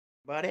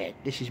Buddy,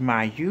 this is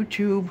my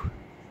YouTube.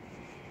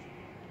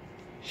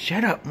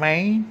 Shut up,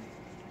 man.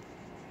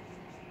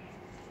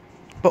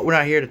 But we're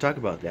not here to talk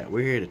about that.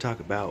 We're here to talk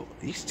about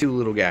these two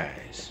little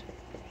guys.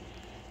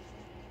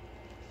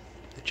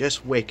 They're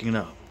just waking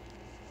up.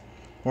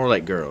 More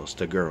like girls,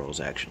 to girls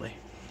actually.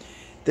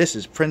 This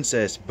is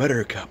Princess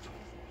Buttercup.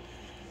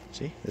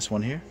 See, this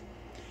one here.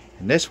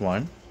 And this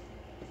one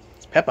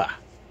is Peppa.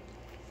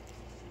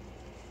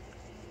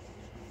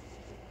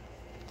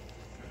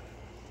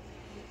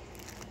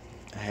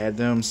 I had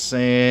them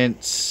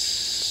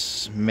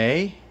since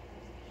May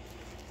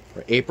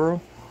or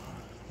April.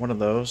 One of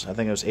those. I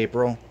think it was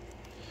April.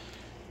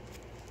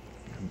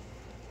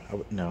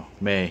 No,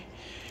 May.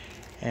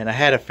 And I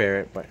had a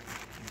ferret, but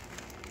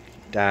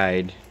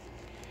died.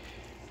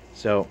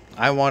 So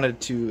I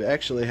wanted to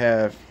actually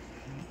have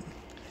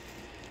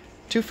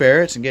two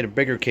ferrets and get a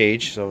bigger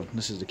cage. So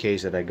this is the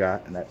cage that I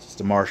got, and that's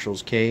the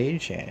Marshall's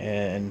cage.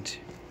 And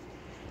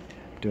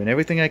doing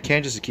everything I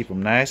can just to keep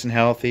them nice and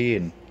healthy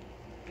and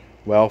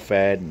well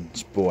fed and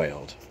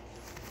spoiled.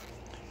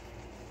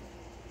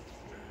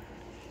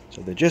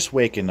 So they're just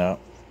waking up,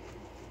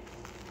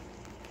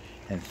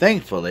 and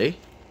thankfully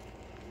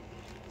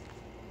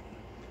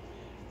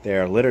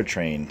they're litter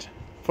trained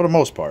for the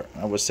most part.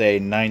 I would say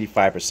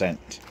 95%.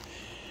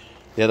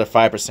 The other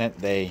 5%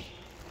 they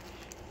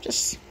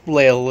just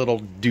lay a little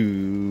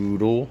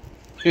doodle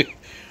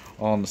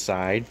on the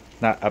side,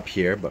 not up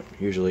here, but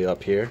usually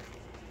up here.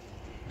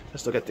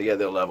 Let's look at the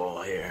other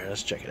level here.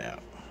 Let's check it out.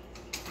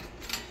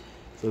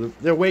 So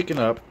they're waking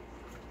up,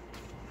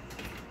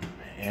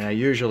 and I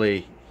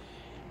usually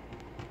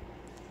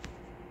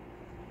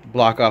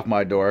block off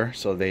my door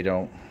so they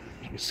don't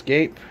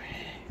escape.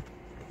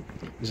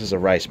 This is a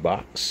rice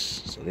box,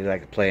 so they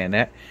like to play in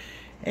that.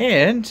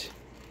 And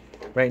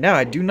right now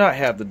I do not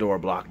have the door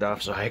blocked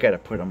off, so I gotta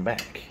put them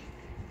back.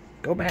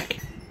 Go back.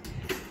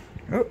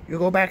 Oh, you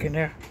go back in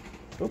there.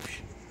 Oops.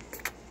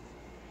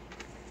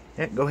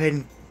 Yeah, go ahead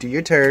and do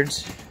your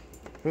turds.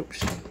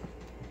 Oops.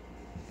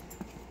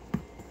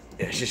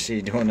 Yeah, it's just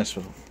see doing this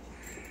with them.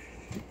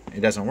 It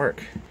doesn't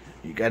work.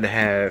 You gotta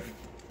have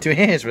two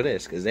hands for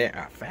this because they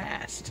are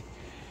fast.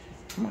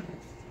 Come on.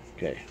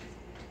 Okay.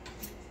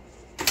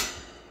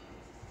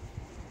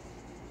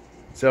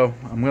 So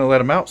I'm gonna let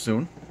them out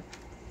soon.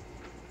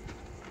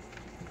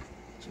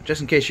 So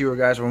just in case you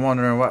guys were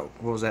wondering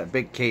what was that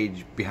big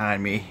cage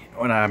behind me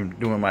when I'm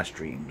doing my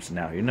streams,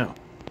 now you know.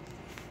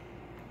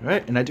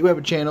 Alright, and I do have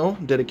a channel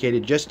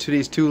dedicated just to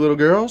these two little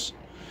girls.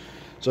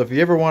 So if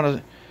you ever want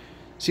to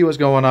see what's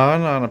going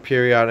on a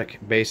periodic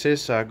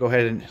basis, go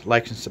ahead and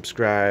like and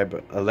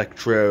subscribe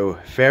Electro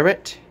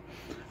Ferret.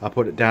 I'll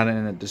put it down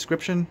in the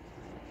description.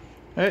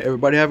 Alright,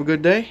 everybody have a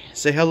good day.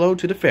 Say hello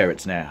to the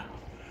ferrets now.